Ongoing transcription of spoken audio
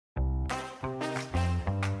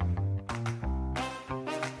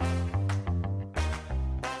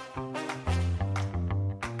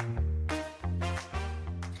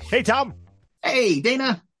Hey, Tom. Hey,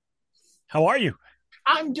 Dana, How are you?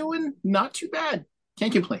 I'm doing not too bad.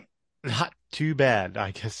 Can't complain. Not too bad.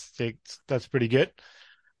 I guess that's pretty good.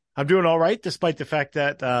 I'm doing all right, despite the fact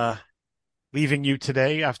that leaving you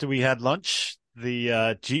today after we had lunch,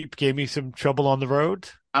 the Jeep gave me some trouble on the road.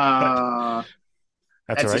 But Uh, that's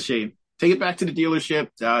all that's a right. shame. Take it back to the dealership.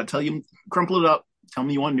 Tell you, crumple it up. Tell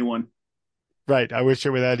me you want a new one. Right. I wish it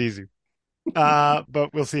were that easy.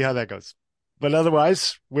 But we'll see how that goes. But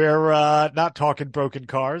otherwise, we're not talking broken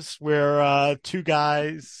cars. We're two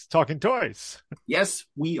guys talking toys. Yes,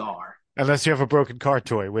 we are. Unless you have a broken car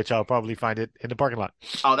toy, which I'll probably find it in the parking lot.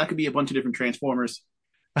 Oh, that could be a bunch of different Transformers.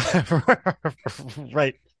 Right.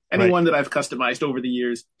 Right. Anyone that I've customized over the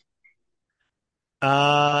years.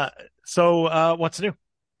 Uh, what's new?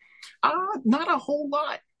 Not a whole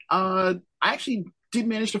lot. I actually did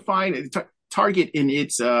manage to find a Target in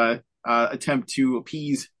its attempt to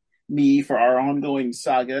appease me for our ongoing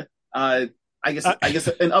saga. I guess Uh, I guess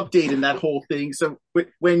an update in that whole thing. So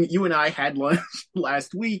when you and I had lunch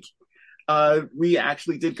last week, we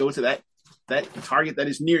actually did go to that Target that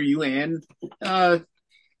is near you, and uh,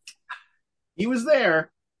 he was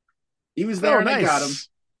there. He was there, oh, and I got him. nice.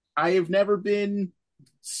 I have never been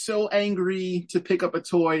so angry to pick up a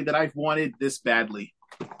toy that I've wanted this badly.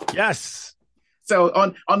 Yes. So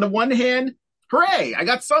on the one hand, hooray, I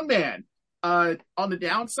got Sunman. On the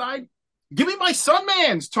downside, give me my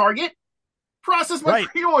Sunman's Target. Process my Right.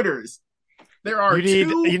 pre-orders. There are You need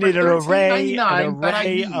two you for need an 13.99 that I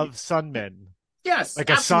array need. of sunmen, Yes, like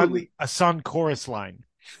absolutely. a sun chorus line.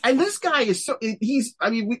 And this guy is so he's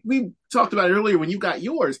I mean we talked about it earlier when you got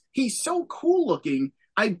yours. He's so cool looking.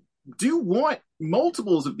 I do want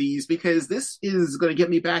multiples of these because this is going to get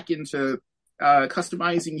me back into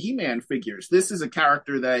customizing He-Man figures. This is a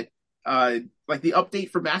character that like the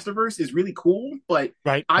update for Masterverse is really cool, but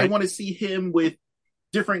Right. I Right. want to see him with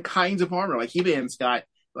different kinds of armor. Like He-Man's got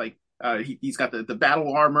like he's got the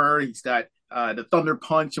battle armor, he's got the Thunder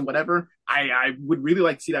Punch and whatever. I would really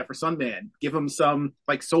like to see that for Sunman. Give him some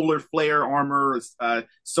like solar flare armor,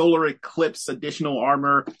 solar eclipse additional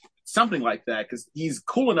armor, something like that, because he's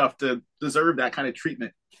cool enough to deserve that kind of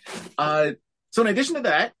treatment. Uh, so in addition to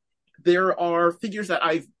that, there are figures that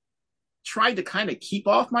I've tried to kind of keep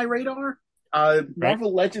off my radar. Right.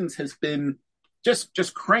 Marvel Legends has been just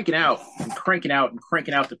cranking out and cranking out and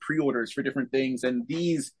cranking out the pre-orders for different things, and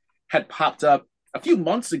these had popped up a few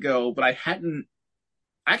months ago, but I hadn't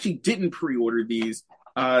actually didn't pre-order these.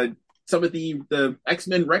 Some of the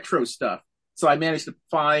X-Men retro stuff. So I managed to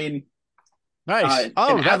find Nice. an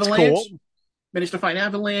Oh, that's cool. Avalanche. Managed to find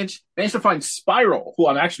Avalanche. Managed to find Spiral, who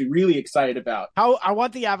I'm actually really excited about. How I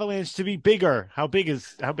want the avalanche to be bigger. How big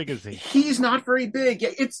is he? He's not very big.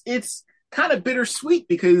 It's kind of bittersweet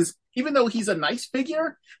because even though he's a nice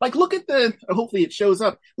figure, like look at the hopefully it shows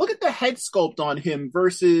up. Look at the head sculpt on him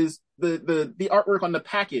versus the artwork on the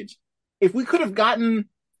package. If we could have gotten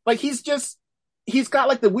like he's got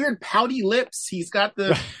like the weird pouty lips. He's got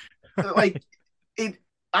the like it.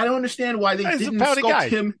 I don't understand why they He's a didn't pouty sculpt guy.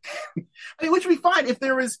 him. I mean, which would be fine if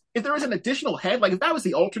there was an additional head. Like if that was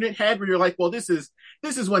the alternate head, where you're like, well, this is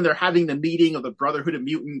when they're having the meeting of the Brotherhood of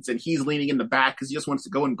Mutants, and he's leaning in the back because he just wants to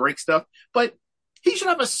go and break stuff. But he should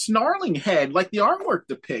have a snarling head like the artwork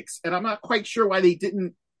depicts, and I'm not quite sure why they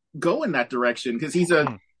didn't go in that direction because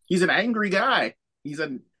Hmm. he's an angry guy. He's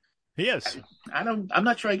a He is. I'm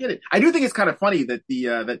not sure I get it. I do think it's kind of funny that the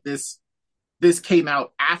that this came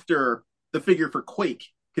out after the figure for Quake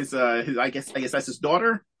because I guess that's his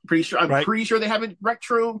daughter. I'm Right. pretty sure they haven't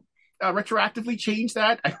retroactively changed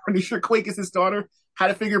that. I'm pretty sure Quake is his daughter.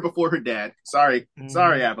 Had a figure before her dad. Sorry, Hmm.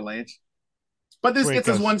 Avalanche. But this Wait, gets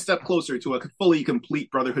us goes. one step closer to a fully complete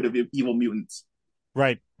Brotherhood of Evil Mutants.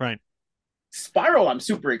 Right. Right. Spiral, I'm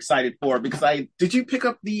super excited for because I did you pick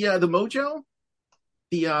up the Mojo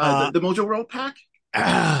Uh, the Mojo World pack?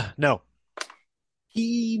 no.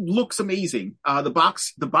 He looks amazing. The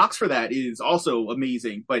box for that is also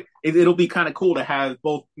amazing, but it'll be kind of cool to have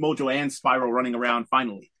both Mojo and Spiral running around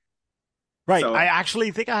finally. Right. I So,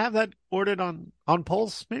 actually think I have that ordered on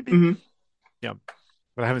Pulse, maybe. mhm. Yeah,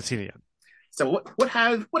 but I haven't seen it yet. So what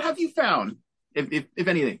have you found, if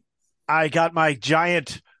anything? I got my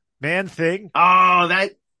giant man thing. Oh,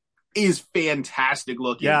 that is fantastic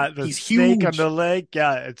looking. Yeah, the He's snake on the huge. leg.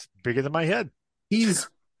 Yeah, it's bigger than my head.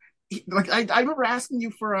 Like I remember asking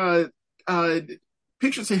you for uh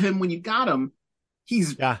pictures of him when you got him.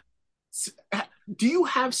 He's Yeah, Do you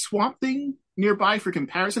have Swamp Thing nearby for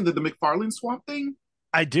comparison to the McFarlane Swamp Thing?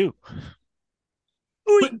 I do.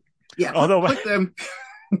 Ooh. Put Yeah, Although, put them.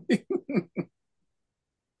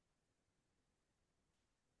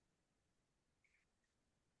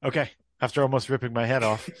 okay. after almost ripping my head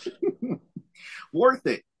off. Worth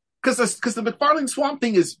it. Because the McFarlane Swamp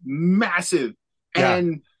Thing is massive, Yeah,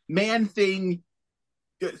 and Man Thing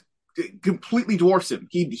uh, completely dwarfs him.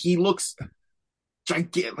 He looks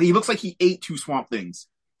gigantic. He looks like he ate two Swamp Things.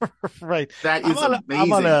 right. That I'm is on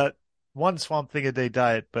amazing. a one Swamp Thing a day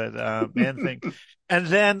diet, but Man Thing. And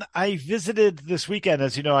then I visited this weekend.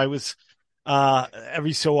 As you know, I was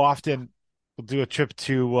every so often we'll do a trip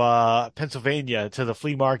to Pennsylvania to the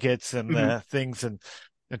flea markets and Mhm. things and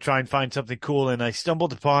try and find something cool. And I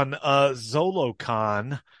stumbled upon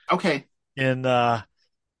ZoloCon Okay. in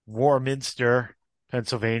Warminster,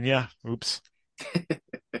 Pennsylvania. Oops.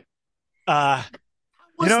 Uh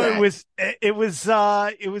How was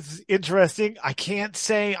that? it was interesting. I can't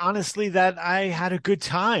say honestly that I had a good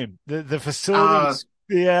time. The facility Uh, was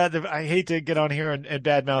I hate to get on here and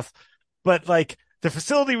badmouth, but like the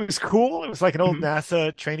facility was cool. It was like an old mhm,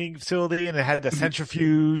 NASA training facility and it had the mhm.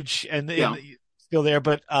 centrifuge and Yeah. still there,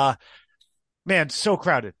 but man, so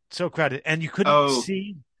crowded, so crowded. And you couldn't Oh.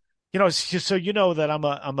 see, it's just so you know that I'm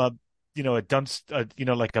a a dunce,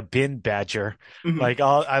 like a bin badger. Mhm. Like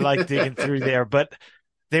I like digging through there, but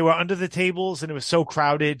they were under the tables and it was so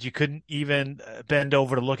crowded you couldn't even bend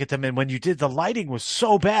over to look at them. And when you did, the lighting was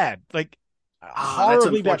so bad, like That's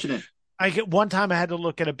horribly bad. unfortunate. I get one time I had to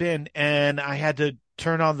look at a bin and I had to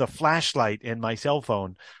turn on the flashlight in my cell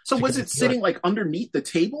phone So to was get it it to work. sitting like underneath the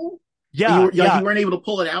table? Yeah, yeah. You weren't able to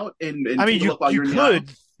pull it out I and mean, take a look while you you're in the aisle? could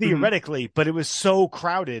Hmm. theoretically, but it was so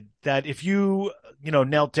crowded that if you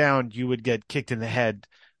knelt down, you would get kicked in the head,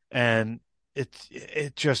 and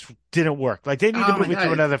it just didn't work. Like they need to Oh my move it to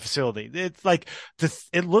God. another facility. It's like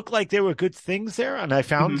it looked like there were good things there, and I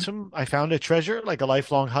found Hmm. some. I found a treasure, like a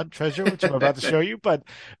lifelong hunt treasure, which I'm about to show you. But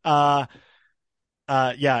uh,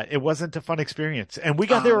 yeah, it wasn't a fun experience, and we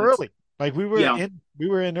got there That's early. Like yeah. we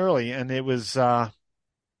were in early, and it was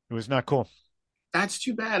not cool. That's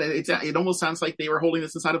too bad. It almost sounds like they were holding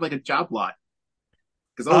this inside of like a job lot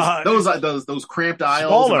because Uh, those cramped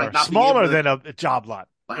aisles and like Smaller, not being able smaller to. than a job lot.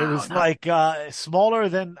 It Wow. was Not. like smaller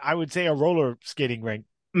than I would say a roller skating rink.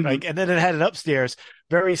 Mhm. Like, and then it had an upstairs,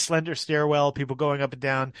 very slender stairwell, people going up and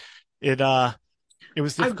down. It uh it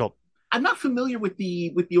was I difficult. I'm not familiar with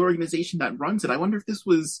the organization that runs it. I wonder if this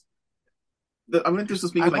was I wonder if this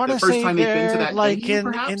was maybe I like want the to first say time they've been to they're that like venue, an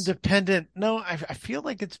perhaps. independent. No, I feel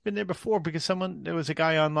like it's been there before because there was a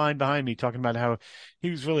guy online behind me talking about how he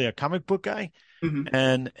was really a comic book guy Hmm.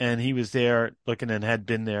 and he was there looking and had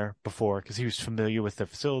been there before because he was familiar with the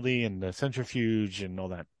facility and the centrifuge and all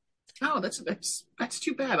that. Oh, that's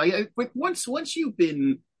too bad. But once you've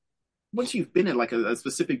been at like a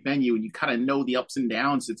specific venue and you kind of know the ups and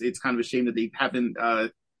downs, it's kind of a shame that they haven't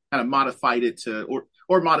kind of modified it to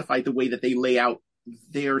or modified the way that they lay out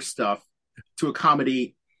their stuff to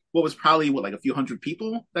accommodate what was probably what like a few hundred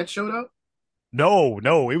people that showed up. No,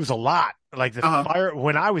 no, it was a lot. Like the Uh, fire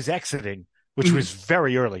when I was exiting, which mhm, was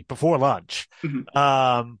very early before lunch. mhm.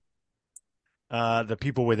 Um, the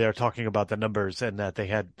people were there talking about the numbers and that they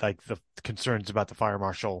had like the concerns about the fire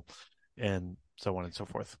marshal and so on and so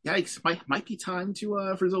forth. Yikes! Might be time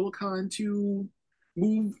to for Zolicon to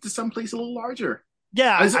move to someplace a little larger.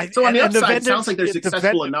 Yeah, So on the and the upside, it sounds vendors, like they're the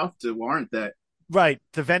successful enough to warrant that. right,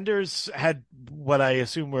 the vendors had what I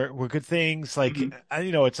assume were good things. Like Hmm.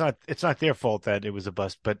 it's not their fault that it was a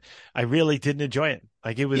bust, but I really didn't enjoy it.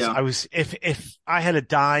 Like it was, Yeah. I was if I had a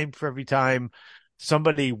dime for every time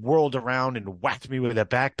somebody whirled around and whacked me with a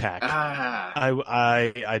backpack, Ah.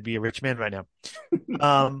 I'd be a rich man right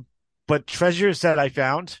now. But treasures that I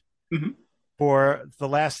found Mhm. for the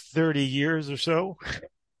last 30 years or so,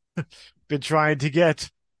 been trying to get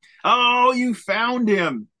Oh, you found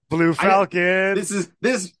him. Blue I Falcon.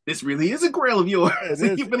 this really is a grail of yours It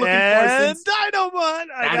that is. you've been looking for And since. Dynamite.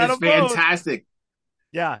 I That got is them both. fantastic.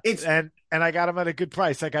 Yeah. It's And I got them at a good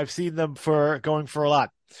price. Like I've seen them for going for a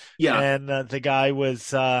lot. yeah, And the guy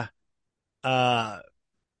was uh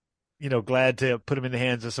glad to put them in the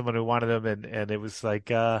hands of someone who wanted them and it was like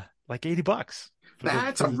 $80 for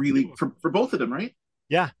that's a the really two. for both of them, right?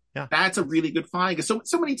 Yeah, yeah. That's a really good find because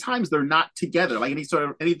so many times they're not together, like any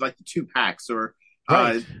like the two packs or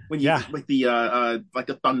Right. when you Yeah. like the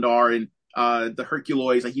Thundar and the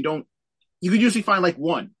Herculoids, like you could usually find like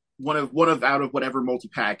one of out of whatever multi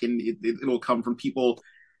pack, and it'll come from people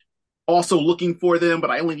also looking for them, but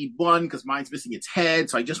I only need one because mine's missing its head,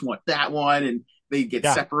 so I just want that one, and they get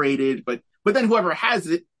Yeah. separated. But then whoever has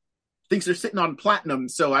it thinks they're sitting on platinum,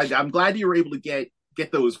 so I'm glad you were able to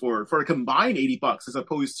get those for a combined $80 as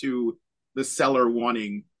opposed to the seller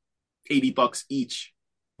wanting $80 each.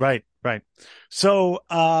 Right, right. So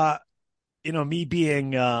me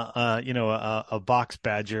being a box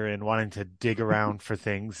badger and wanting to dig around for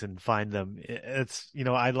things and find them, it's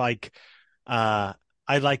uh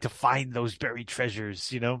I like to find those buried treasures,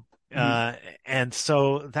 Mhm. uh and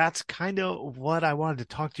so that's kind of what I wanted to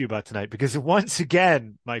talk to you about tonight, because once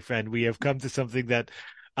again, my friend, we have come to something that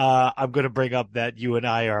I'm going to bring up, that you and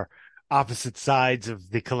I are opposite sides of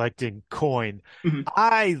the collecting coin. Mhm.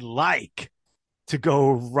 I like to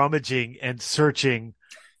go rummaging and searching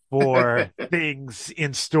for things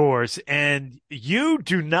in stores, and you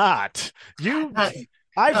do not. Not,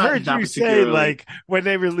 I've heard not you say, particularly. like, when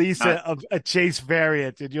they release Not a Chase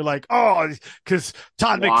variant, and you're like, oh, because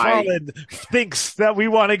Todd why. McFarlane thinks that we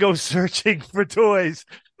want to go searching for toys.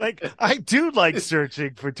 Like, I do like This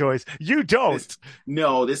searching for toys. You this don't.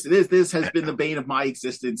 no, this has been the bane of my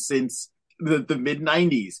existence since the mid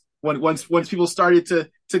 '90s. When once people started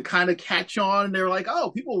to kind of catch on, they were like,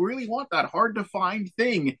 oh, people really want that hard to find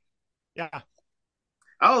thing. Yeah,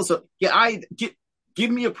 Also, yeah, I get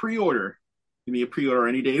give me a pre-order. Give me a pre-order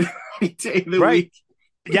any day, any day of the right.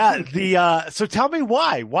 week. Yeah, so tell me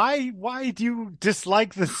why. Why do you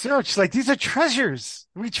dislike the search? Like, these are treasures.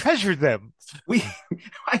 We treasure them. We,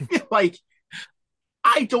 I feel like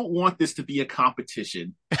I don't want this to be a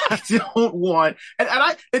competition. I don't want,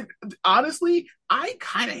 and honestly, I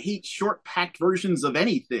kind of hate short packed versions of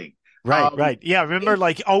anything. Right, Um, right. Yeah, remember, it,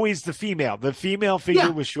 like, always the female. The female figure yeah,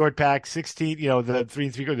 was short pack, 16, the 3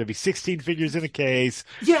 and 3 quarter, there'd be 16 figures in a case,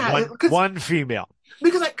 yeah, one female.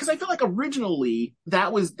 because I feel like originally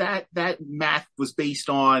that math was based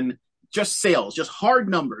on just sales, just hard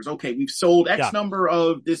numbers. Okay, we've sold X Yeah, number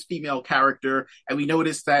of this female character, and we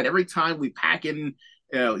noticed that every time we pack in,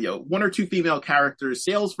 one or two female characters,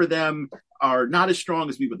 sales for them are not as strong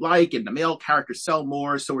as we would like, and the male characters sell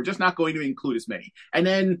more, so we're just not going to include as many. And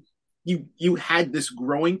then you had this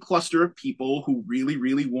growing cluster of people who really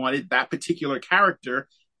really wanted that particular character,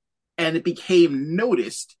 and it became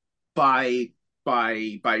noticed by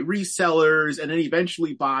by resellers, and then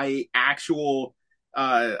eventually by actual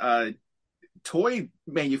uh, toy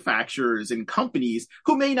manufacturers and companies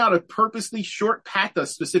who may not have purposely short packed a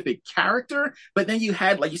specific character, but then you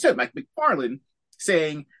had, like you said, Mike McFarlane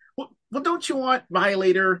saying, well, don't you want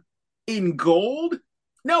Violator in gold?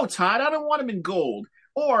 No, Todd, I don't want him in gold.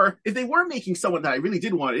 Or if they were making someone that I really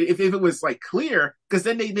did want, if it was like clear, because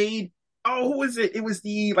then they made, oh, who was it? It was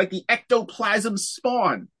the ectoplasm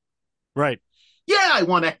spawn. right. Yeah, I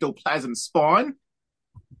want ectoplasm spawn.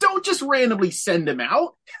 Don't just randomly send him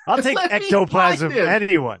out. I'll take Let me find ectoplasm, him.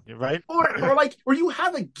 anyone, right? Or you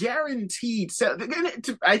have a guaranteed set.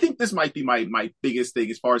 I think this might be my biggest thing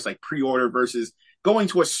as far as like pre-order versus going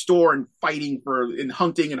to a store and fighting for and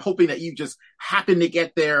hunting and hoping that you just happen to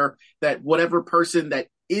get there, that whatever person that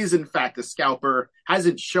is in fact a scalper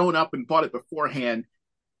hasn't shown up and bought it beforehand.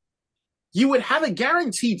 You would have a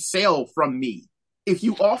guaranteed sale from me if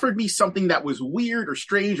you offered me something that was weird or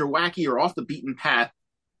strange or wacky or off the beaten path.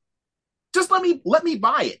 Just let me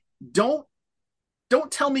buy it. Don't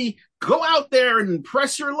tell me go out there and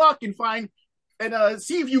press your luck and find and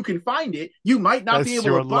see if you can find it. You might not be That's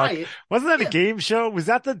able your to buy luck. it. Wasn't that a Yeah, game show? Was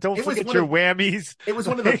that the Don't it was Forget one Your of Whammies? it was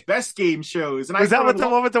one of the best game shows, and I Was that what the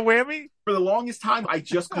one with the whammy? for the longest time I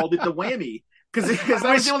just called it the whammy because I that was the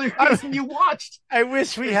wish only I, reason you watched. I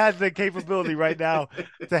wish we had the capability right now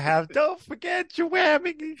to have "Don't forget your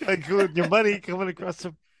whammy," like your money coming across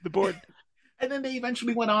the board. And then they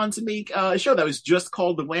eventually went on to make a show that was just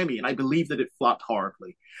called The Whammy, and I believe that it flopped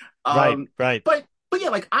horribly. Right, Um, right. but yeah,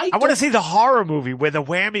 like I I want to don't. see the horror movie where the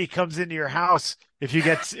whammy comes into your house. If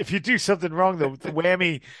you do something wrong, the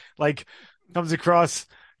whammy, like, comes across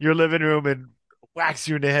your living room and whacks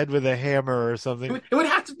you in the head with a hammer or something. It would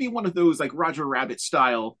have to be one of those like Roger Rabbit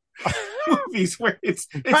style movies where it's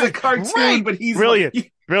a Right, cartoon, right. but he's like Brilliant,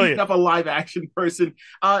 beating brilliant. up a live action person.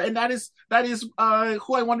 And that is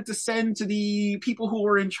who I wanted to send to the people who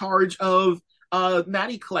were in charge of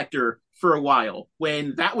Matty Collector for a while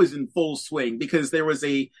when that was in full swing, because there was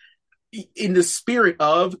a, in the spirit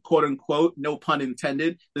of quote unquote, no pun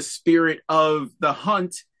intended, the spirit of the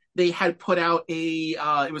hunt, they had put out a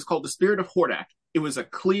it was called the Spirit of Hordak. It was a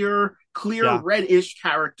clear Yeah. reddish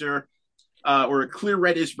character, or a clear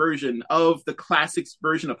reddish version of the classics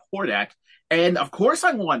version of Hordak. And of course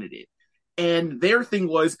I wanted it. And their thing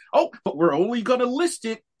was, oh, but we're only going to list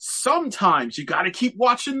it sometimes. You got to keep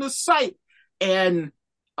watching the site. And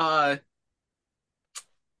uh,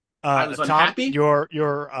 I was Tom, unhappy. your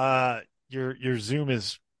Zoom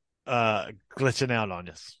is glitching out on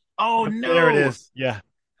us. Oh, Yep, there it no. is. Yeah.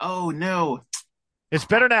 Oh, no. It's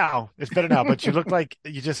better now. It's better now, but you look like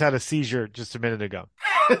you just had a seizure just a minute ago.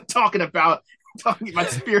 Talking about talking about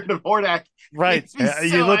Spirit of Hordak Right. makes me You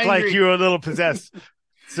so look like angry. you were a little possessed.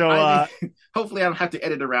 So, I mean, hopefully I don't have to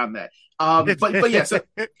edit around that. But yeah, so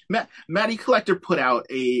Matty Collector put out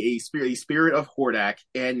a spirit of Hordak,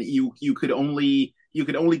 and you could only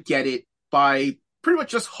get it by pretty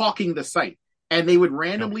much just hawking the site. And they would Yep.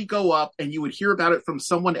 randomly go up, and you would hear about it from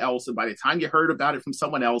someone else. And by the time you heard about it from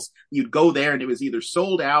someone else, you'd go there, and it was either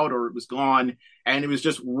sold out or it was gone, and it was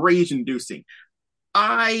just rage inducing.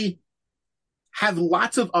 I have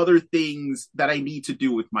lots of other things that I need to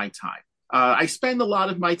do with my time. I spend a lot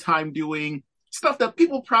of my time doing stuff that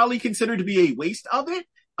people probably consider to be a waste of it.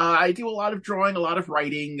 I do a lot of drawing, a lot of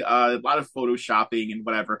writing, a lot of photoshopping, and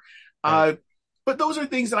whatever. Right. Uh, but those are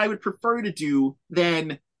things that I would prefer to do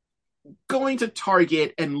than going to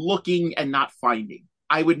Target and looking and not finding.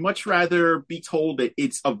 I would much rather be told that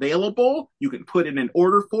it's available. You can put in an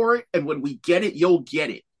order for it, and when we get it, you'll get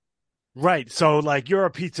it. Right. So, like, you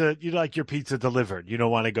like your pizza delivered. You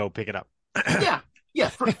don't want to go pick it up. Yeah, yeah.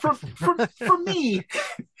 For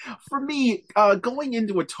me, going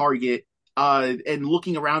into a Target and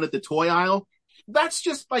looking around at the toy aisle, that's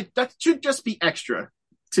just like that should just be extra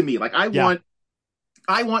to me. Like Yeah.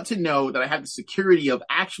 I want to know that I have the security of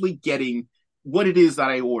actually getting what it is that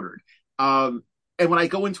I ordered. And when I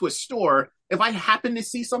go into a store, if I happen to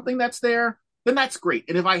see something that's there, then that's great.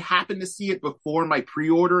 And if I happen to see it before my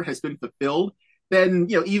pre-order has been fulfilled, then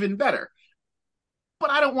even better. But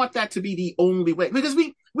I don't want that to be the only way, because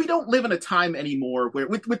we don't live in a time anymore where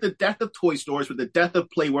with the death of toy stores, with the death of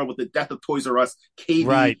Playworld, with the death of Toys R Us,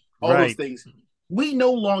 Right. KV, all those Right. things, we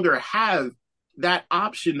no longer have that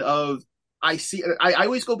option of I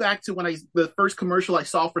always go back to when the first commercial I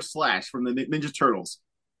saw for Slash from the Ninja Turtles.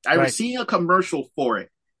 I was Right. seeing a commercial for it,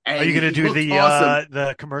 Are you and going to he do looked awesome.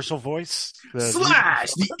 the commercial voice?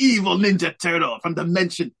 Slash, the evil Ninja Turtle from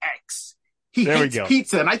Dimension X. He There we hates go.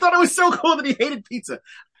 pizza, and I thought it was so cool that he hated pizza.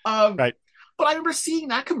 Um, Right. but I remember seeing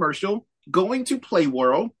that commercial, going to Play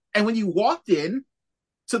World, and when you walked in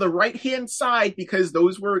to the right hand side, because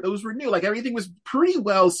those were new, like everything was pretty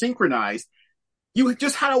well synchronized. You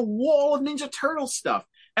just had a wall of Ninja Turtle stuff,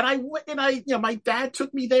 and I went and my dad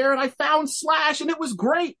took me there, and I found Slash, and it was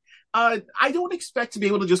great. I don't expect to be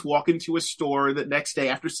able to just walk into a store the next day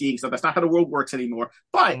after seeing stuff. That's not how the world works anymore.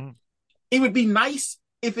 But Mm. it would be nice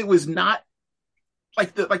if it was not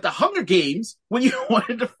like the Hunger Games when you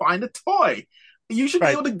wanted to find a toy. You should be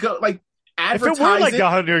Right. able to go If it were advertise like it. the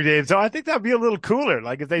Hunger Games, though, I think that'd be a little cooler.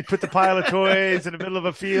 Like if they put the pile of toys in the middle of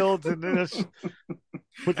a field and then just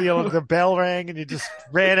put the bell rang and you just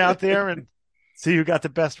ran out there and see who got the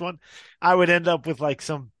best one. I would end up with like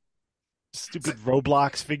some stupid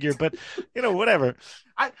Roblox figure, but whatever.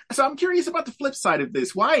 So I'm curious about the flip side of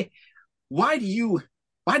this. Why do you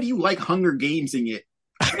like Hunger Gamesing it?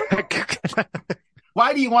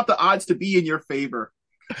 Why do you want the odds to be in your favor?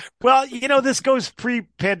 Well, this goes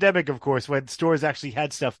pre-pandemic, of course, when stores actually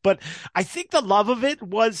had stuff. But I think the love of it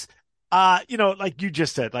was, like you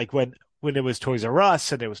just said, like when it was Toys R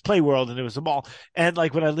Us and it was Playworld and it was a mall. And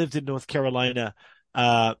like when I lived in North Carolina,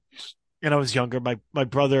 and I was younger, my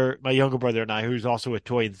younger brother and I, who's also a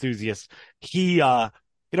toy enthusiast, he and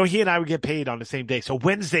I would get paid on the same day. So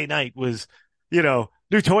Wednesday night was,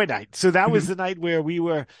 new toy night. So that was Mhm. the night where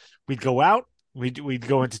we'd go out. We'd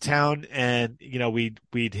go into town and we'd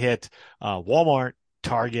hit Walmart,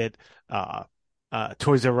 Target,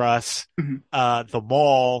 Toys R Us, Mhm. the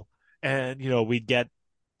mall, and we'd get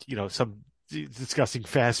some discussing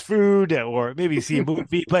fast food or maybe see a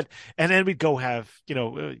movie, and then we'd go have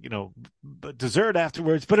dessert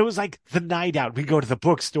afterwards. But it was like the night out. We'd go to the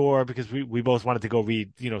bookstore because we both wanted to go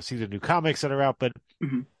read, see the new comics that are out, but.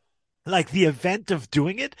 Mhm. Like the event of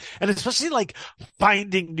doing it, and especially like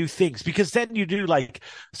finding new things, because then you do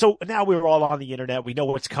so now we're all on the internet. We know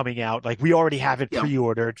what's coming out. Like we already have it Yeah.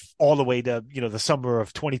 pre-ordered all the way to, the summer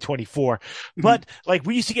of 2024. Mhm. But like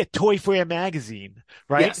we used to get Toy Fair magazine,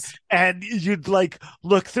 right? Yes. And you'd like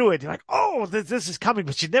look through it. You're like, oh, this is coming,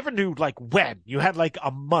 but you never knew like when. You had like a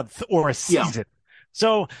month or a Yeah. season.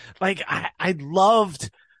 So like I loved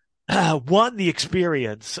one, the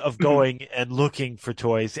experience of Mhm. going and looking for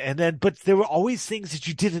toys, and then, but there were always things that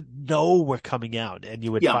you didn't know were coming out, and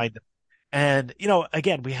you would Yeah. find them. And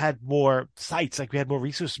again, we had more sites, like we had more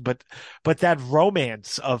resources, but that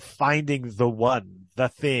romance of finding the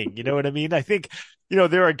thing, you know what I mean? I think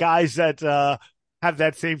there are guys that have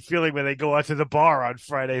that same feeling when they go out to the bar on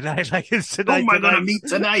Friday night, like it's Who tonight, am I gonna tonight. meet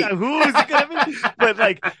tonight? Who is it gonna be? But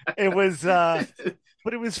like it was.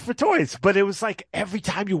 but it was for toys. But it was like every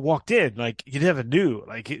time you walked in, like you never knew.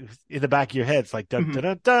 Like in the back of your head, it's like da da Mhm. da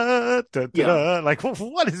da da da Yeah. da. Like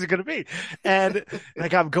what is it going to be? And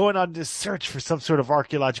like I'm going on this search for some sort of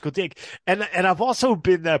archaeological dig. And I've also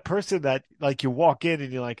been that person that like you walk in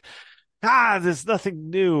and you're like, there's nothing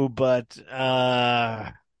new, but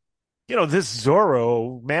this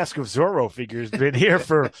Zorro, Mask of Zorro figure's been here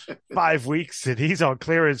for 5 weeks and he's on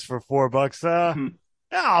clearance for $4. Mhm.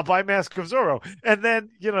 Yeah, I'll buy Mask of Zorro. And then,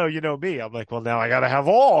 you know me. I'm like, well, now I gotta have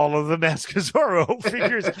all of the Mask of Zorro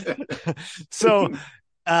figures. So,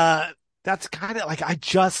 uh, that's kind of like, I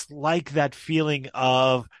just like that feeling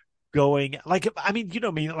of going, like, I mean, you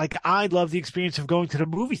know me, like, I love the experience of going to the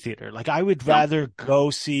movie theater. Like, I would Yeah. rather go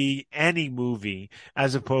see any movie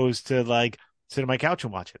as opposed to like sit on my couch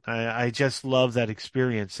and watch it. I just love that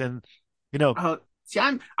experience. And, you know, See,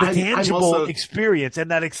 I'm the I'm I'm tangible also. experience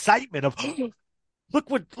and that excitement of look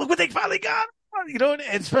what they finally got. And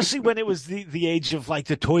especially when it was the age of like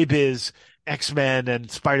the Toy Biz X-Men and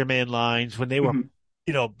Spider-Man lines when they were, Mhm.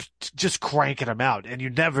 just cranking them out and you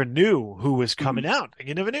never knew who was Mhm. coming out. And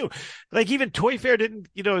you never knew. Like even Toy Fair didn't,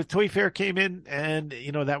 Toy Fair came in and,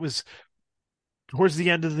 that was towards the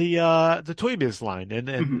end of the Toy Biz line. And,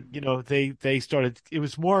 Mhm. they started, it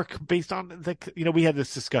was more based on we had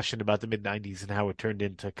this discussion about the mid 90s and how it turned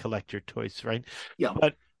into collector toys, right? Yeah.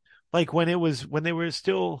 But like when they were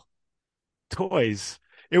still toys.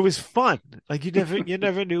 It was fun. Like you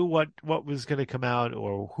never knew what was going to come out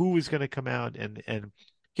or who was going to come out, and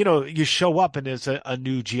you show up and there's a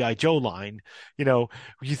new GI Joe line. You know,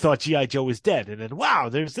 you thought GI Joe was dead, and then wow,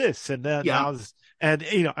 there's this, and then Yeah. now this, and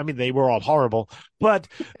I mean they were all horrible, but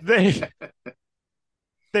they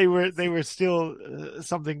they were still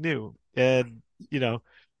something new, and you know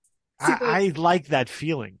See the I like that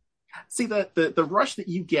feeling. see the rush that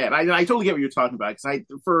you get. I totally get what you're talking about because I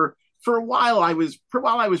for a while I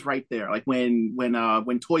was right there. Like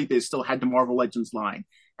when Toy Biz still had the Marvel Legends line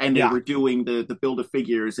and they Yeah, were doing the build of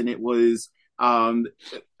figures and it was I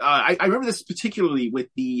remember this particularly with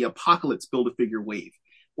the Apocalypse build a figure wave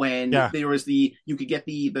when yeah, there was you could get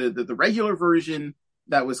the regular version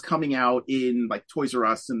that was coming out in like Toys R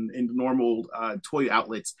Us and normal toy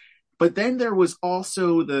outlets. But then there was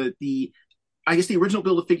also the I guess the original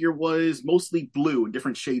build a figure was mostly blue and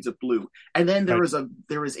different shades of blue. And then right,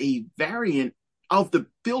 there was a variant of the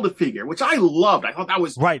build a figure, which I loved. I thought that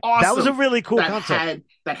was right. That was a awesome really cool concept.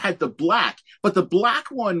 that had the black, but the black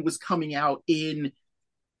one was coming out in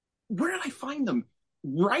where did I find them?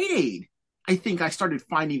 Rite Aid. I think I started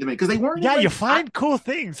finding them in because they weren't in Yeah, you like find cool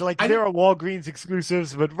things. Like I there didn't are Walgreens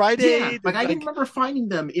exclusives, but Rite yeah, Aid like and I didn't like remember finding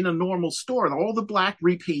them in a normal store. And all the black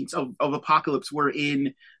repaints of Apocalypse were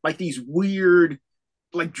in like these weird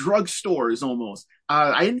like drugstores almost.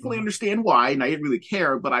 I didn't fully Mhm. understand why, and I didn't really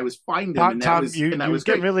care, but I was finding them, Tom, you and that you was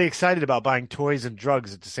get great. really excited about buying toys and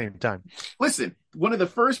drugs at the same time. Listen, one of the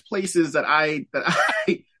first places that I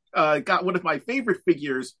got one of my favorite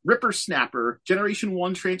figures, Ripper Snapper, Generation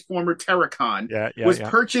One Transformer Terracon, Yeah, yeah, was yeah.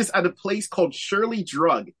 purchased at a place called Shirley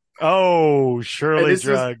Drug. Oh, Shirley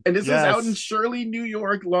Drug. And this was out in Yes. Shirley, New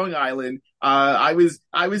York, Long Island. I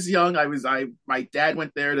was young. I my dad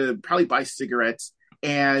went there to probably buy cigarettes,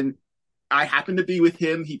 and I happened to be with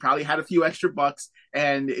him. He probably had a few extra bucks,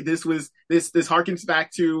 and this harkens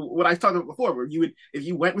back to what I've talked about before, where you would if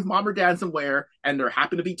you went with mom or dad somewhere, and there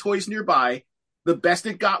happened to be toys nearby, the best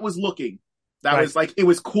it got was looking. That Right. was like it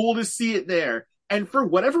was cool to see it there, and for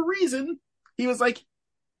whatever reason, he was like,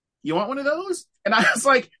 "You want one of those?" And I was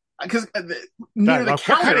like, because near Right. the Like, what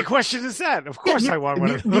kind of counter, question is that? Of yeah, course I want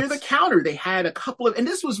one of near the those. counter, they had a couple of, and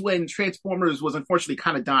this was when Transformers was unfortunately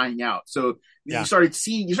kind of dying out. So Yeah. you started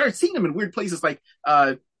seeing them in weird places like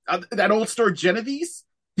that old store Genevieve's.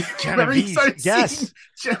 Remember, you Genevieve. started seeing, Yes.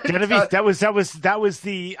 Genevieve. That was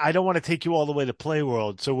the I don't want to take you all the way to Play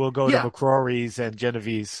World, so we'll go to yeah, McCrory's and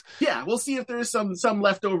Genevieve's. yeah. We'll see if there's some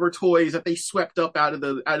leftover toys that they swept up out of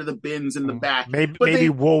the bins in the back. But Maybe they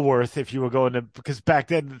Woolworth if you were going to because back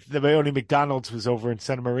then the only McDonald's was over in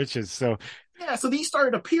Santa Mauritius. So yeah, so these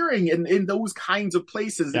started appearing in those kinds of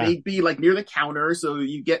places, and yeah. they'd be like near the counter. So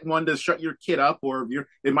you get one to shut your kid up, or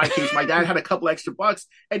in my case, my dad had a couple extra bucks,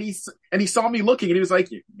 and he saw me looking, and he was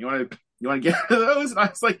like, you want to get those?" And I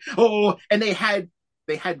was like, "Oh!" And they had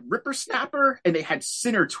Ripper Snapper and they had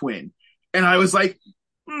Sinner Twin, and I was like,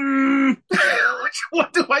 which one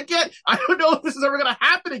do I get? I don't know if this is ever going to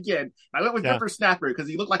happen again. I went with Yeah. Ripper Snapper because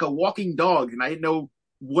he looked like a walking dog, and I didn't know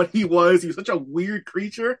what he was. He was such a weird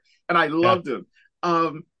creature, and I Yeah. loved him.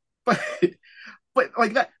 Um, but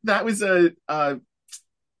like that was it, I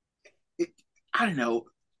don't know,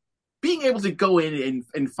 being able to go in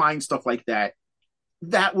and find stuff like that.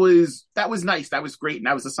 that was nice. That was great, and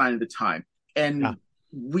that was a sign of the time. Yeah. And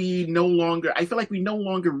we no longer. I feel like we no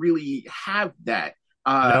longer really have that.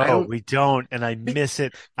 I No, don't. we don't, and I miss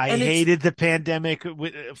it. I And it's hated the pandemic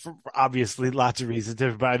for obviously lots of reasons,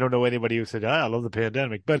 but I don't know anybody who said, "Oh, I love the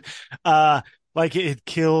pandemic." But uh like it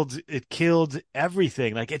killed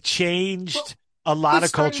everything. Like it well, changed a lot but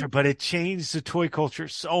of culture, starting. but it changed the toy culture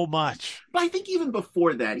so much. But I think even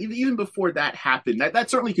before that, even before that happened, that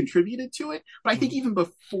certainly contributed to it. But I think Mhm. even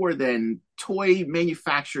before then, toy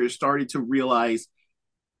manufacturers started to realize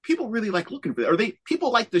people really like looking for it, or they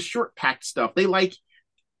people like the short packed stuff. They like.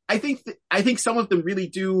 I think some of them really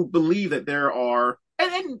do believe that there are,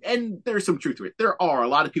 and there's some truth to it. There are a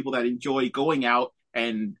lot of people that enjoy going out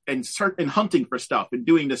and search and hunting for stuff and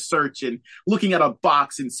doing the search and looking at a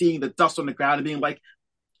box and seeing the dust on the ground and being like,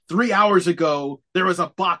 3 hours ago there was a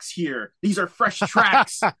box here. These are fresh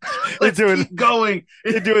tracks. They're Let's doing keep going.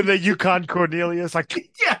 they're doing the Yukon Cornelius like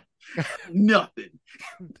Yeah, nothing.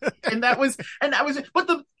 And that was it. But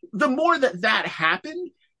the more that happened,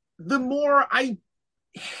 the more I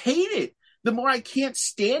hate it. The more I can't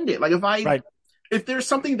stand it. Like right. if there's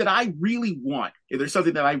something that I really want, if there's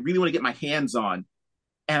something that I really want to get my hands on,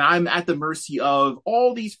 and I'm at the mercy of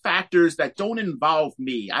all these factors that don't involve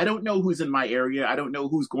me. I don't know who's in my area. I don't know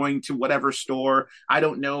who's going to whatever store. I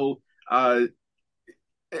don't know. I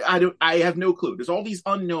have no clue. There's all these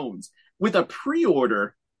unknowns. With a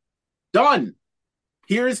pre-order, done.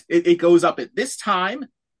 It goes up at this time.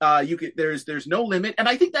 There's no limit, and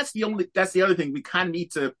I think that's the other thing we kind of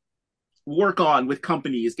need to work on with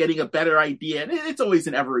companies, getting a better idea. And it's always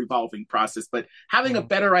an ever evolving process, but having a Mhm.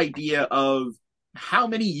 better idea of how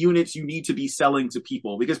many units you need to be selling to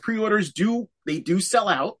people, because pre-orders do sell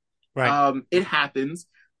out. Right. It happens.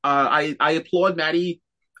 I applaud Maddie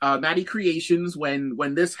Creations when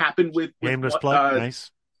this happened with Shameless plug.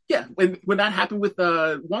 Nice. yeah, when that happened with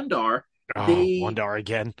Wondar. Oh, they Wandar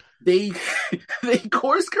again. they they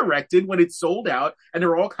course corrected when it sold out, and there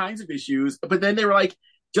were all kinds of issues, but then they were like,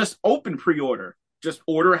 just open pre-order, just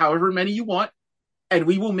order however many you want, and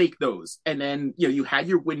we will make those. And then you had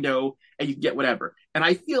your window and you can get whatever. And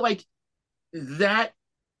I feel like that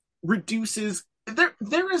reduces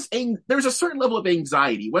there's a certain level of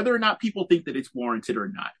anxiety, whether or not people think that it's warranted or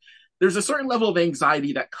not. There's a certain level of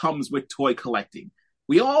anxiety that comes with toy collecting.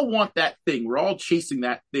 We all want that thing. We're all chasing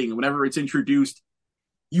that thing. And whenever it's introduced,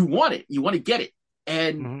 you want it. You want to get it.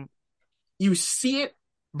 And Mhm. you see it.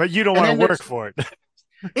 But you don't And want to then work there's for it.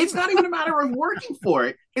 it's not even a matter of working for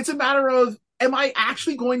it. It's a matter of, am I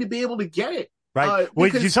actually going to be able to get it? Right. Well,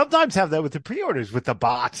 you Because sometimes have that with the pre-orders, with the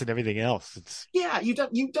bots and everything else. It's yeah, you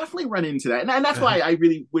definitely run into that, and that's why I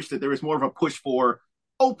really wish that there was more of a push for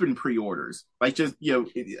open pre-orders. Like, just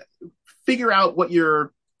figure out what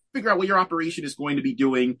your operation is going to be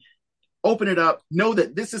doing. Open it up. Know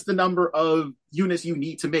that this is the number of units you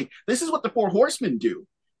need to make. This is what the Four Horsemen do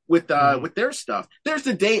Mhm. with their stuff. There's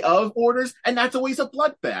the day of orders, and that's always a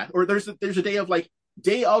bloodbath. Or there's a day of, like,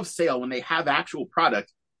 day of sale when they have actual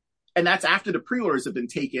product, and that's after the pre-orders have been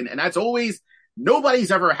taken, and that's always,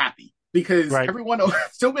 nobody's ever happy because Right. everyone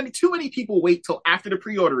too many people wait till after the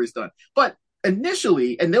pre-order is done. But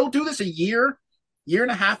initially, and they'll do this a year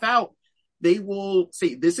and a half out, they will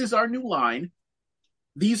say, this is our new line,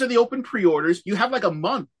 these are the open pre-orders, you have like a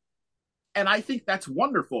month. And I think that's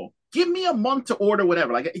wonderful. Give me a month to order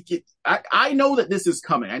whatever. Like, I know that this is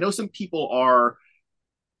coming. I know some people are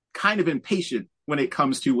kind of impatient when it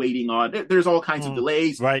comes to waiting on. There's all kinds of Mm.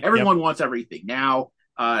 delays. Right. Yep. Everyone wants everything now.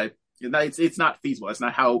 It's not feasible. It's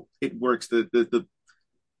not how it works.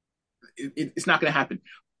 It's not going to happen.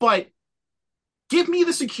 But give me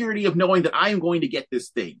the security of knowing that I am going to get this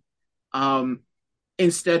thing, um,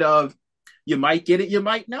 instead of, you might get it, you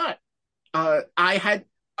might not. I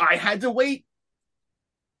had to wait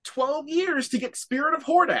 12 years to get Spirit of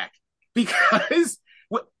Hordak because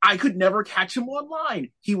I could never catch him online.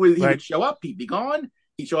 He would Right. show up, he'd be gone.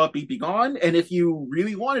 He'd show up, he'd be gone. And if you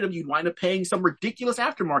really wanted him, you'd wind up paying some ridiculous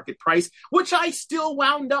aftermarket price, which I still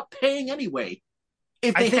wound up paying anyway.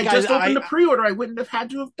 If I they think had just opened the pre-order, I wouldn't have had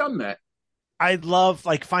to have done that. I love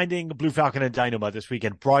like finding Blue Falcon and Dynamo this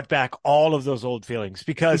weekend brought back all of those old feelings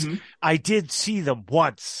because Mm-hmm. I did see them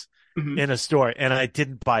once Mm-hmm. in a store and I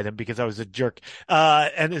didn't buy them because I was a jerk.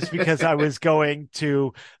 And it's because I was going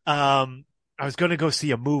to go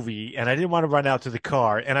see a movie and I didn't want to run out to the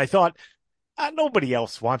car. And I thought, nobody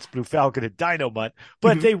else wants Blue Falcon and Dynamite,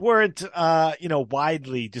 but Mm-hmm. they weren't,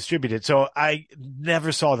 widely distributed. So I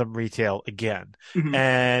never saw them retail again. Mm-hmm.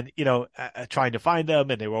 And, trying to find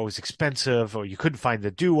them and they were always expensive or you couldn't find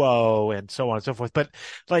the duo and so on and so forth. But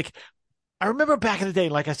like, I remember back in the day,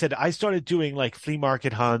 like I said, I started doing like flea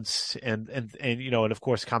market hunts and and of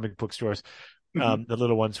course comic book stores, Hmm. the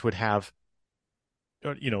little ones would have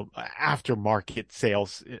aftermarket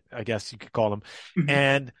sales, I guess you could call them. Hmm.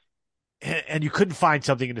 And and you couldn't find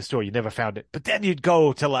something in the store. You never found it. But then you'd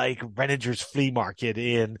go to like Renninger's flea market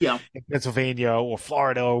Yeah. in Pennsylvania or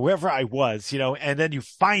Florida or wherever I was, and then you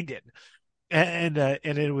find it. And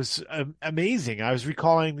it was amazing. I was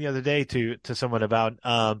recalling the other day to someone about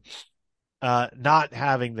not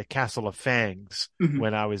having the Castle of Fangs Hmm.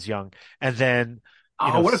 when I was young, and then you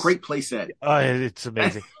Oh, know what a great playset. it's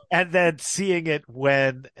amazing, and then seeing it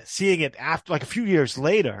after like a few years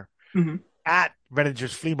later Hmm. at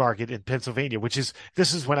Renninger's Flea Market in Pennsylvania,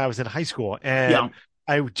 this is when I was in high school, Yeah. and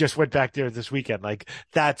I just went back there this weekend. Like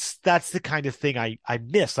that's the kind of thing I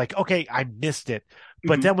miss. Like, okay, I missed it,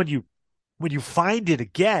 but Hmm. then when you find it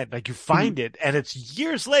again, like you Hmm. find it and it's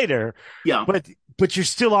years later, Yeah. but you're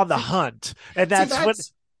still on the See, hunt, and see,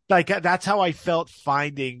 that's like that's how I felt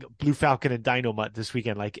finding Blue Falcon and Dynamite this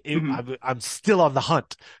weekend. mhm. I'm still on the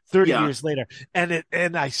hunt 30 Yeah. years later,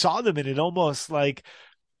 and I saw them, and it almost like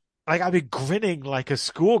I've been grinning like a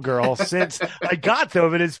schoolgirl since I got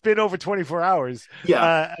them, and it's been over 24 hours.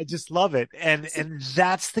 Yeah. I just love it, See, and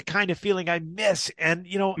that's the kind of feeling I miss. And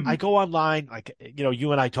I mhm. go online, like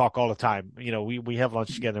you and I talk all the time. We have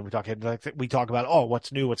lunch Mhm. together, and we talk about, oh,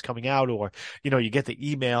 what's new, what's coming out, or you get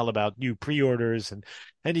the email about new pre-orders, and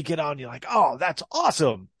you get on, you're like, oh, that's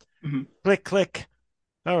awesome. Mhm. Click, click.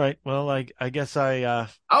 All right, well, I guess I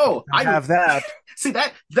guess Oh, I I have that. see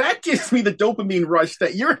that gives me the dopamine rush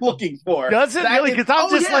that you're looking for. Does it That really? is, Because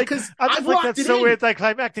oh yeah, because I'm I've just like locked that's it so in.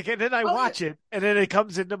 anticlimactic, and then I Oh yeah, watch it, and then it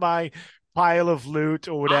comes into my pile of loot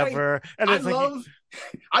or I whatever, and I it's like love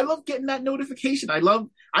I love getting that notification. I love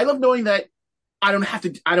knowing that I don't have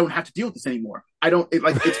to deal with this anymore. I don't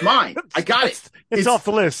like it's mine. I got it. it's It's off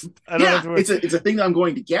the list. I don't have yeah, to worry. it's a thing that I'm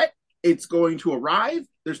going to get. It's going to arrive.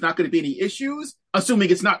 There's not going to be any issues, assuming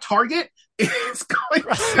it's not Target. It's going to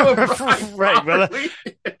arrive Right. Well, properly.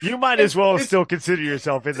 you might as It's well it's still consider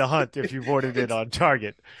yourself in the hunt if you've ordered it it's on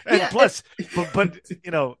Target. And yeah. plus, but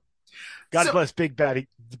God So, bless Big Daddy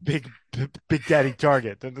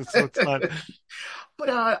Target. And let's not. but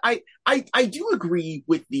I do agree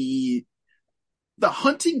with the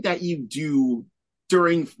hunting that you do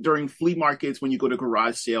during flea markets when you go to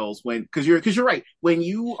garage sales when because you're right when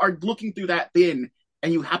you are looking through that bin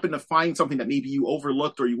and you happen to find something that maybe you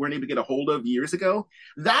overlooked or you weren't able to get a hold of years ago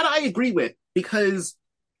that I agree with because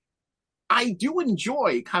I do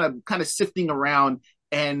enjoy kind of sifting around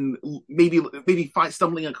and maybe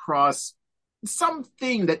stumbling across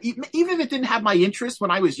something that even if it didn't have my interest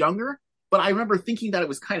when I was younger, but I remember thinking that it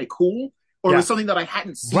was kind of cool or it was Yeah. something that I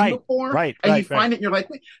hadn't seen Right. before, Right. and you Right. Right. find it and you're like,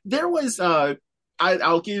 wait, there was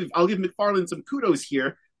I'll give McFarlane some kudos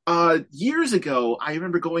here. Years ago, I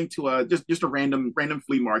remember going to just a random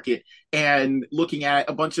flea market and looking at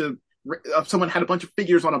a bunch of someone had a bunch of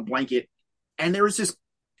figures on a blanket, and there was this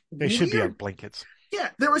They should be on weird blankets. yeah,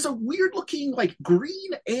 there was a weird looking like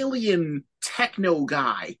green alien techno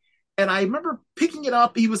guy. And I remember picking it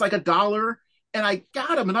up. He was like $1 and I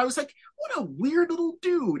got him and I was like, what a weird little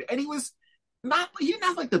dude. And he didn't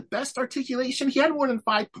have like the best articulation. He had more than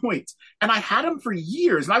 5 points. And I had him for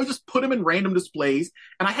years and I would just put him in random displays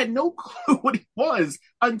and I had no clue what he was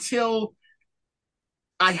until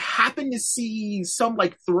I happened to see some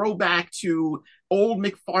like throwback to old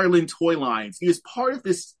McFarlane toy lines. He was part of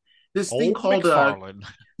this thing Old called McFarlane.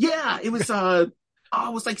 yeah, it was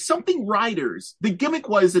like something Riders. The gimmick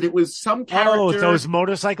was that it was some Oh, character. those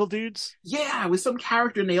motorcycle dudes? Yeah, it was some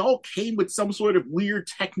character, and they all came with some sort of weird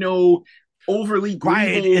techno, overly Right.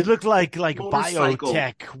 It agreeable looked like motorcycle.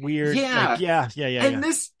 biotech, weird. Like, Yeah, yeah. and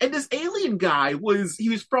this alien guy was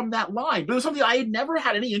from that line, but it was something I had never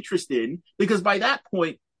had any interest in because by that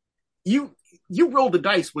point you you rolled the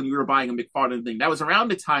dice when you were buying a McFarlane thing. That was around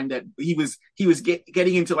the time that he was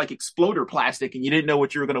getting into like exploder plastic, and you didn't know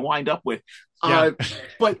what you were going to wind up with. Yeah. Uh,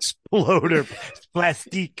 but Exploder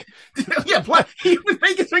plastique. yeah, he was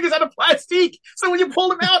making fingers out of plastic, so when you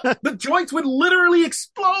pulled them out, the joints would literally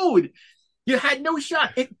explode. You had no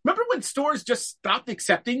shot. Remember when stores just stopped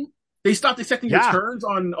accepting? They stopped accepting Yeah. returns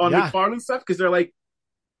on Yeah. McFarlane stuff because they're like,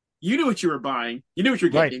 you knew what you were buying, you knew what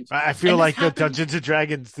you're Right. getting into, I feel and this like happened.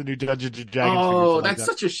 The new Dungeons and Dragons figures Oh, are like that's that.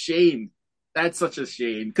 such a shame. That's such a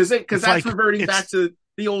shame because It's that's like reverting back it's to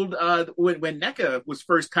the old when NECA was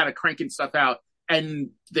first kind of cranking stuff out, and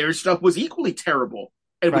their stuff was equally terrible.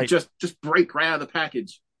 It would right. just break right out of the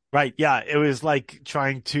package. Right. Yeah. It was like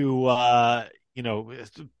trying to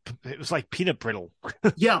it was like peanut brittle.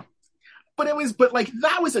 Yeah, but like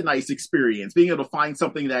that was a nice experience being able to find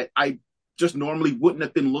something that just normally wouldn't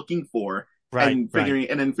have been looking for, Right, right.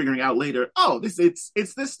 and then figuring out later, oh, this it's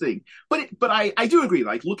this thing. But I do agree,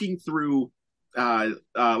 like looking through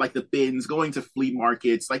like the bins, going to flea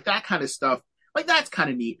markets, like that kind of stuff, like that's kind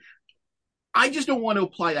of neat. I just don't want to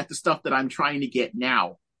apply that to stuff that I'm trying to get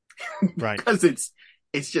now Right. because it's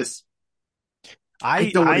just I I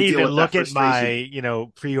don't want I to deal even with that look at my,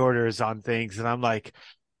 frustration. pre-orders on things and I'm like,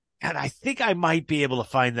 and I think I might be able to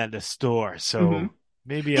find that in the store. Mm-hmm. So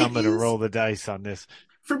maybe I'm It gonna is roll the dice on this.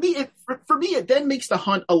 for me. For me, it then makes the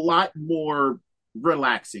hunt a lot more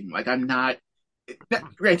relaxing. Like I'm not.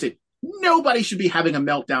 Granted, nobody should be having a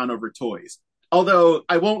meltdown over toys. Although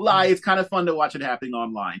I won't lie, it's kind of fun to watch it happening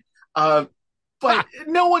online. Uh, but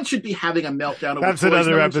no one should be having a meltdown over That's toys.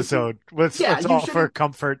 another No one should be. episode. Let's Yeah, let's you offer shouldn't.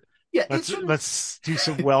 comfort. Yeah, it shouldn't. Let's do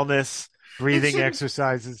some wellness It breathing shouldn't.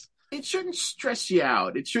 exercises. It shouldn't stress you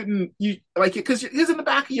out. It shouldn't you like it because in the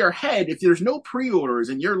back of your head, if there's no pre-orders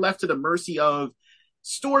and you're left to the mercy of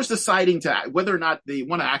stores deciding to whether or not they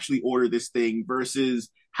want to actually order this thing versus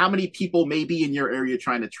how many people may be in your area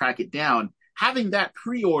trying to track it down. Having that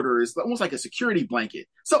pre-order is almost like a security blanket.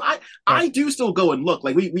 So Right, I do still go and look.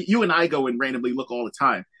 Like you and I go and randomly look all the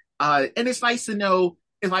time. And it's nice to know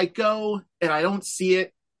if I go and I don't see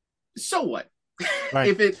it, so what? right,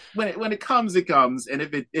 If it when it comes, it comes, and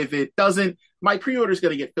if it doesn't, my pre-order is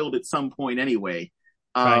going to get filled at some point anyway.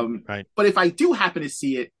 right, right. But if I do happen to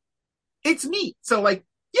see it, it's neat. So like,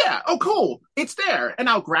 yeah, oh cool, it's there, and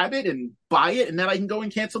I'll grab it and buy it, and then I can go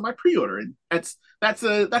and cancel my pre-order, and that's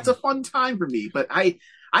a fun time for me. But I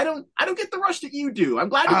don't get the rush that you do. I'm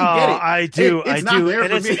glad Oh, that you get it. I It's not do, there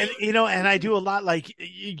and for it's me. and I do a lot like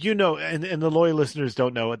and the loyal listeners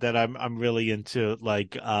don't know that I'm really into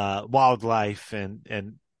like wildlife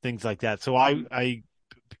and things like that. So I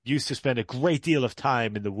used to spend a great deal of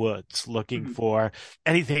time in the woods looking for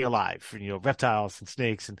anything alive, reptiles and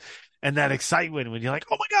snakes and that excitement when you're like,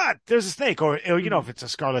 oh my God, there's a snake, or if it's a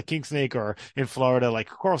scarlet king snake, or in Florida, like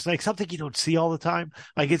a coral snake, something you don't see all the time.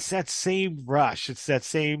 Like it's that same rush. It's that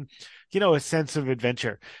same, a sense of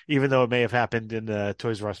adventure, even though it may have happened in the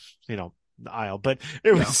Toys R Us, aisle, but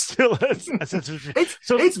it was Yeah, still a sense of adventure.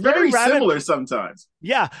 So it's let me very rabbit. similar sometimes.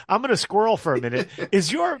 Yeah, I'm gonna squirrel for a minute.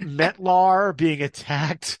 Is your Metlar being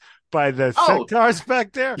attacked by the Oh, centaurs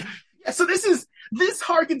back there? yeah, so this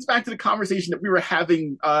harkens back to the conversation that we were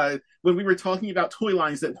having when we were talking about toy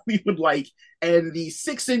lines that we would like and the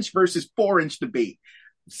 6-inch versus 4-inch debate.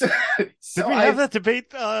 So, Did so we have that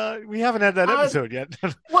debate? We haven't had that uh, episode yet.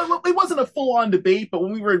 well, it wasn't a full on debate, but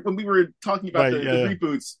when we were talking about Right? the Yeah,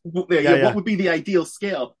 reboots, yeah, what yeah. would be the ideal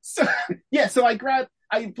scale? So yeah, so I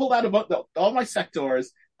pulled out about all my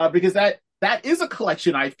sectors because that is a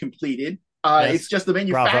collection I've completed. It's Yes. just the Bravo,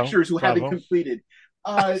 manufacturers who haven't bravo. completed.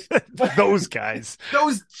 But Those guys.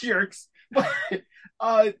 those jerks. But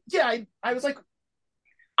yeah, I was like,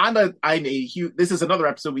 I'm a huge. This is another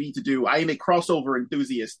episode we need to do. I am a crossover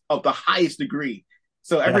enthusiast of the highest degree,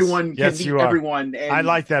 so Yes, everyone can yes, meet you are. everyone I and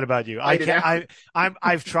like that about you. I fight it can't. out.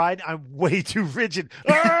 I've tried. I'm way too rigid.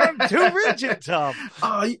 I'm too rigid, Tom.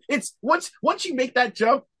 It's once you make that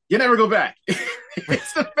jump, you never go back.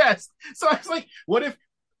 It's the best. So I was like, what if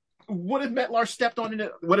Metlar stepped on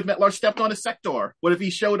it? What if Metlar stepped on a sector? What if he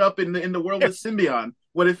showed up in the world of Symbion?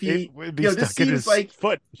 What if It he, would be this stuck in seems his like,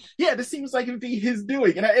 foot. yeah, this seems like it'd be his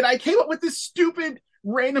doing. And I came up with this stupid,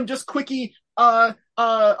 random, just quickie.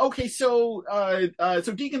 Okay, so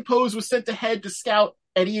Decompose was sent ahead to scout,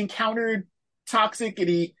 and he encountered Toxic,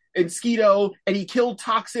 and Skeeto, and he killed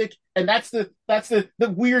Toxic, and that's the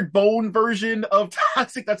weird bone version of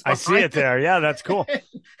Toxic that's I see behind it there. Yeah, that's cool.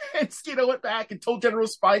 and Skeeto went back and told General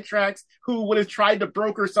Spytrax, who would have tried to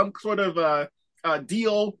broker some sort of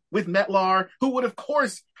deal with Metlar, who would of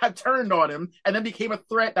course have turned on him, and then became a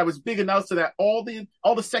threat that was big enough so that all the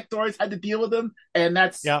sectors had to deal with him, and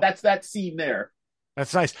Yeah. that's that scene there.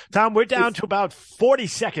 That's nice. Tom, we're down It's to about 40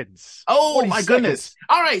 seconds. Oh 40 my goodness. seconds.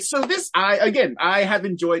 All right. So I have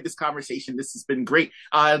enjoyed this conversation. This has been great.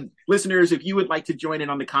 Listeners, if you would like to join in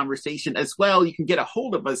on the conversation as well, you can get a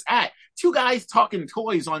hold of us at Two Guys Talking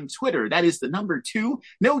Toys on Twitter. That is the number 2,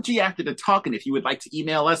 no G after the talking. If you would like to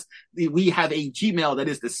email us, we have a Gmail that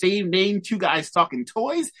is the same name, Two Guys Talking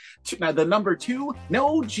Toys. Now the number 2,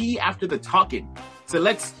 no G after the talking. So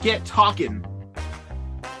let's get talking.